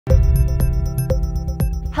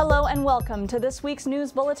Hello and welcome to this week's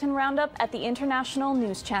News Bulletin Roundup at the International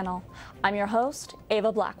News Channel. I'm your host,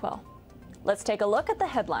 Avaah Blackwell. Let's take a look at the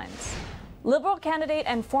headlines. Liberal candidate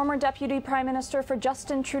and former Deputy Prime Minister for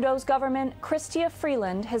Justin Trudeau's government, Chrystia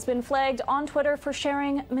Freeland, has been flagged on Twitter for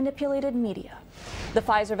sharing manipulated media. The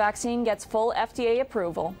Pfizer vaccine gets full FDA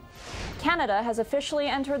approval. Canada has officially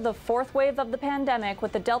entered the fourth wave of the pandemic,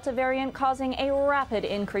 with the Delta variant causing a rapid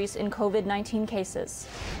increase in COVID-19 cases.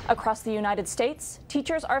 Across the United States,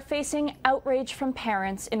 teachers are facing outrage from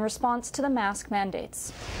parents in response to the mask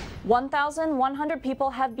mandates. 1,100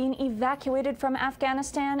 people have been evacuated from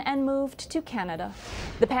Afghanistan and moved to Canada.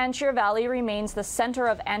 The Panjshir Valley remains the center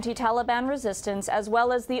of anti-Taliban resistance, as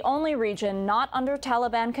well as the only region not under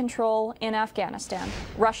Taliban control in Afghanistan.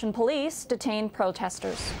 Russian police detained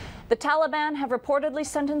protesters. The Taliban have reportedly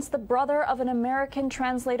sentenced the brother of an American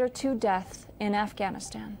translator to death in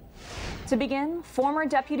Afghanistan. To begin, former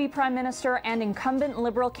Deputy Prime Minister and incumbent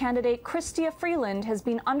Liberal candidate Chrystia Freeland has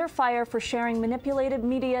been under fire for sharing manipulated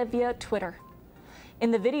media via Twitter. In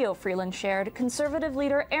the video Freeland shared, Conservative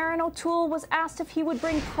leader Erin O'Toole was asked if he would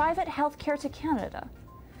bring private health care to Canada.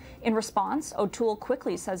 In response, O'Toole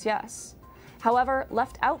quickly says yes. However,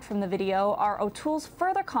 left out from the video are O'Toole's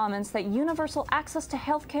further comments that universal access to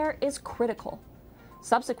health care is critical.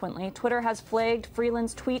 Subsequently, Twitter has flagged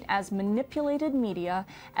Freeland's tweet as manipulated media,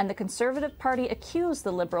 and the Conservative Party accused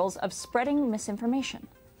the Liberals of spreading misinformation.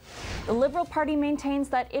 The Liberal Party maintains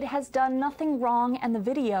that it has done nothing wrong, and the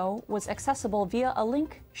video was accessible via a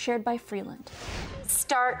link shared by Freeland.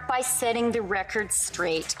 Start by setting the record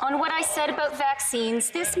straight on what I said about vaccines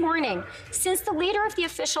this morning, since the leader of the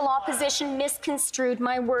official opposition misconstrued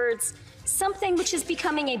my words, something which is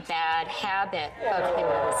becoming a bad habit of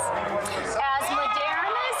his. As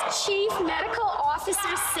Moderna's chief medical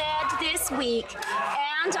officer said this week,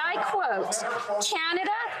 and I quote,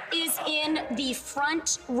 "Canada is in the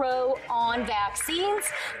front row on vaccines.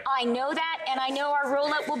 I know that, and I know our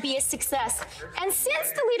rollout will be a success." And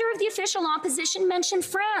since the leader of the official opposition mentioned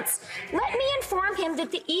France, let me inform him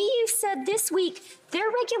that the EU said this week their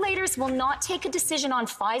regulators will not take a decision on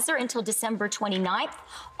Pfizer until December 29th,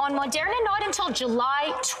 on Moderna not until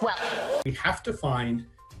July 12th. We have to find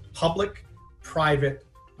public-private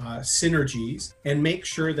synergies and make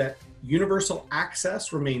sure that universal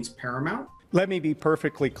access remains paramount. Let me be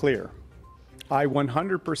perfectly clear. I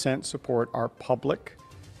 100% support our public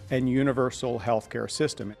and universal healthcare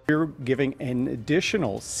system. We're giving an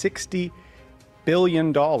additional $60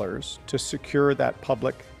 billion to secure that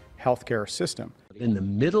public healthcare system. In the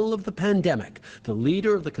middle of the pandemic, the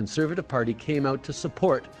leader of the Conservative Party came out to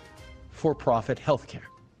support for-profit healthcare.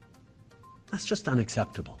 That's just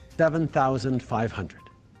unacceptable. 7,500.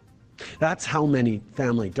 That's how many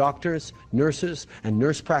family doctors, nurses, and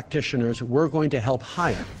nurse practitioners we're going to help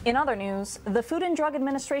hire. In other news, the Food and Drug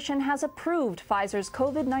Administration has approved Pfizer's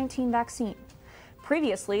COVID-19 vaccine.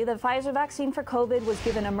 Previously, the Pfizer vaccine for COVID was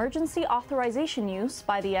given emergency authorization use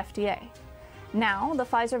by the FDA. Now, the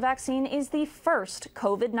Pfizer vaccine is the first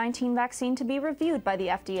COVID-19 vaccine to be reviewed by the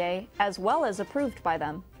FDA, as well as approved by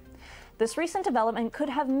them. This recent development could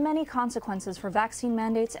have many consequences for vaccine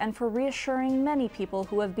mandates and for reassuring many people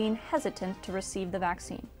who have been hesitant to receive the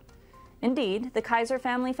vaccine. Indeed, the Kaiser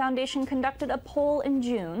Family Foundation conducted a poll in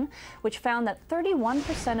June, which found that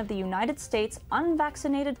 31% of the United States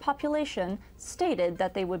unvaccinated population stated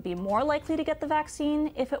that they would be more likely to get the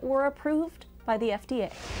vaccine if it were approved by the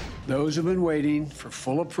FDA. Those who've been waiting for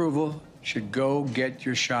full approval should go get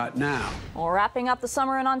your shot now. Well, wrapping up the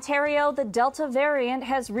summer in Ontario, the Delta variant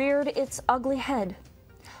has reared its ugly head.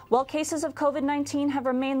 While cases of COVID-19 have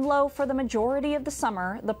remained low for the majority of the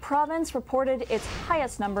summer, the province reported its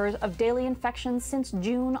highest numbers of daily infections since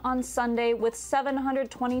June on Sunday, with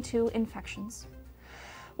 722 infections.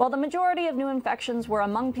 While the majority of new infections were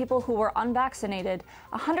among people who were unvaccinated,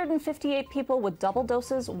 158 people with double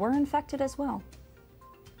doses were infected as well.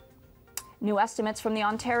 New estimates from the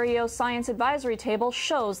Ontario Science Advisory Table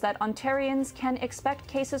shows that Ontarians can expect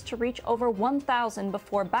cases to reach over 1,000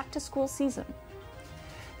 before back-to-school season.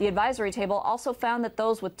 The advisory table also found that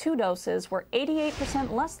those with 2 doses were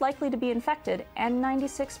 88% less likely to be infected and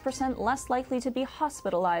 96% less likely to be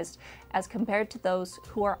hospitalized as compared to those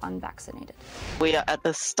who are unvaccinated. We are at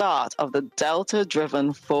the start of the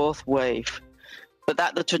Delta-driven fourth wave, but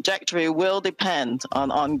that the trajectory will depend on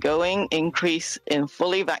ongoing increase in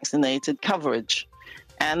fully vaccinated coverage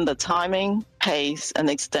and the timing, pace, and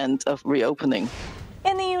extent of reopening.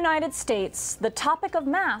 In the United States, the topic of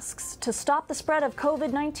masks to stop the spread of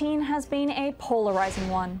COVID-19 has been a polarizing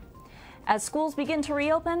one. As schools begin to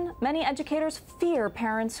reopen, many educators fear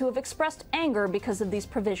parents who have expressed anger because of these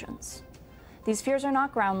provisions. These fears are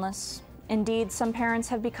not groundless. Indeed, some parents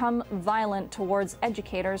have become violent towards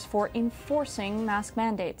educators for enforcing mask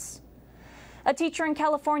mandates. A teacher in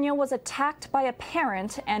California was attacked by a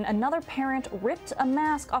parent, and another parent ripped a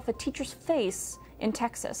mask off a teacher's face in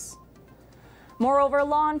Texas. Moreover,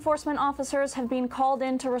 law enforcement officers have been called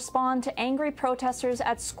in to respond to angry protesters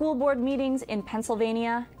at school board meetings in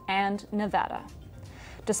Pennsylvania and Nevada.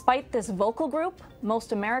 Despite this vocal group,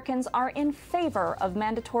 most Americans are in favor of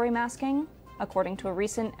mandatory masking. According to a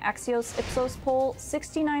recent Axios Ipsos poll,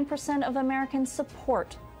 69% of Americans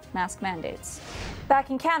support mask mandates.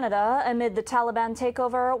 Back in Canada, amid the Taliban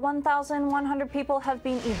takeover, 1,100 people have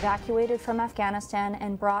been evacuated from Afghanistan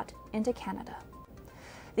and brought into Canada.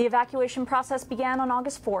 The evacuation process began on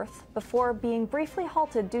August 4th, before being briefly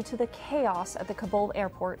halted due to the chaos at the Kabul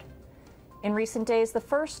airport. In recent days, the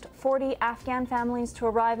first 40 Afghan families to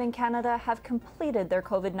arrive in Canada have completed their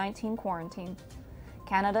COVID-19 quarantine.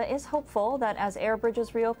 Canada is hopeful that as air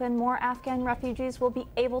bridges reopen, more Afghan refugees will be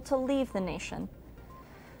able to leave the nation.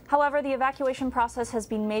 However, the evacuation process has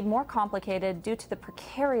been made more complicated due to the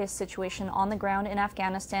precarious situation on the ground in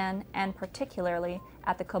Afghanistan, and particularly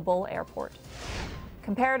at the Kabul airport.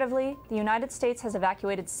 Comparatively, the United States has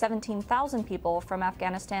evacuated 17,000 people from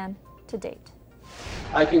Afghanistan to date.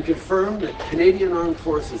 I can confirm that Canadian Armed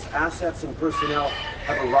Forces assets and personnel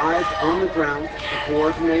have arrived on the ground to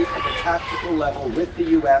coordinate at the tactical level with the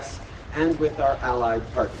U.S. and with our allied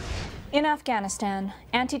partners. In Afghanistan,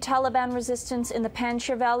 anti-Taliban resistance in the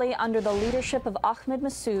Panjshir Valley under the leadership of Ahmed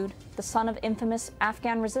Massoud, the son of infamous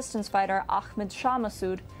Afghan resistance fighter Ahmed Shah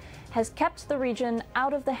Massoud, has kept the region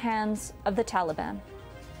out of the hands of the Taliban.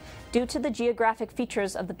 Due to the geographic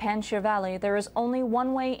features of the Panjshir Valley, there is only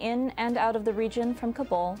one way in and out of the region from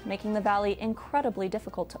Kabul, making the valley incredibly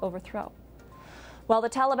difficult to overthrow. While the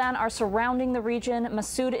Taliban are surrounding the region,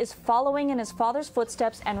 Massoud is following in his father's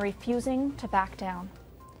footsteps and refusing to back down.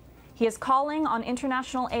 He is calling on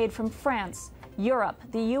international aid from France, Europe,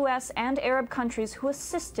 the US, and Arab countries who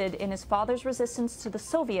assisted in his father's resistance to the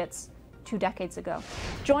Soviets 2 decades ago.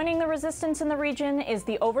 Joining the resistance in the region is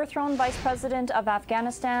the overthrown Vice President of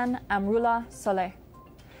Afghanistan, Amrullah Saleh.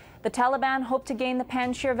 The Taliban hope to gain the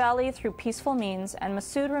Panjshir Valley through peaceful means, and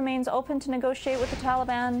Massoud remains open to negotiate with the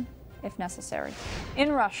Taliban if necessary.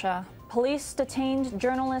 In Russia, police detained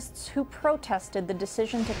journalists who protested the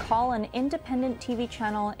decision to call an independent TV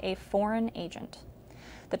channel a foreign agent.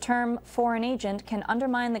 The term foreign agent can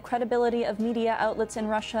undermine the credibility of media outlets in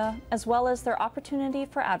Russia, as well as their opportunity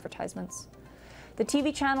for advertisements. The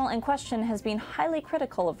TV channel in question has been highly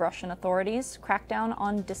critical of Russian authorities' crackdown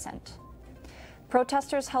on dissent.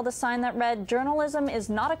 Protesters held a sign that read, "Journalism is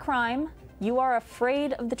not a crime. You are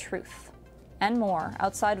afraid of the truth," and more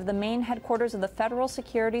outside of the main headquarters of the Federal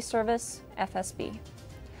Security Service, FSB.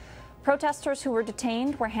 Protesters who were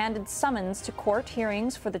detained were handed summons to court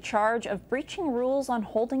hearings for the charge of breaching rules on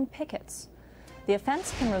holding pickets. The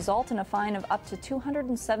offense can result in a fine of up to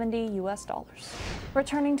 $270 US.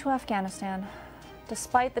 Returning to Afghanistan.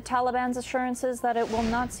 Despite the Taliban's assurances that it will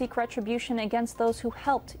not seek retribution against those who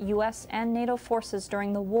helped US and NATO forces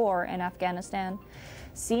during the war in Afghanistan,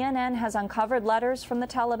 CNN has uncovered letters from the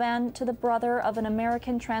Taliban to the brother of an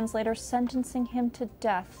American translator sentencing him to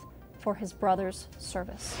death for his brother's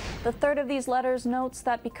service. The third of these letters notes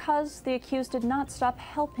that because the accused did not stop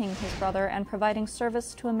helping his brother and providing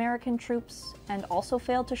service to American troops, and also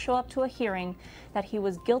failed to show up to a hearing, that he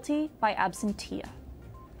was guilty by absentia.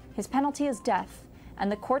 His penalty is death,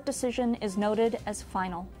 and the court decision is noted as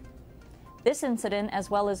final. This incident, as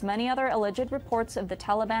well as many other alleged reports of the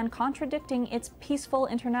Taliban contradicting its peaceful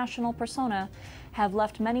international persona, have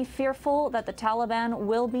left many fearful that the Taliban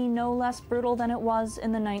will be no less brutal than it was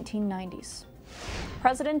in the 1990s.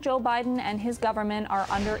 President Joe Biden and his government are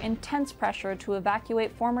under intense pressure to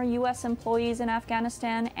evacuate former U.S. employees in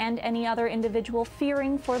Afghanistan and any other individual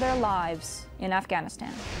fearing for their lives in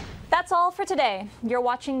Afghanistan. That's all for today. You're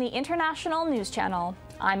watching the International News Channel.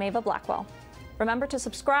 I'm Avaah Blackwell. Remember to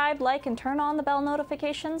subscribe, like, and turn on the bell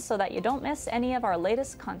notifications so that you don't miss any of our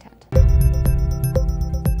latest content.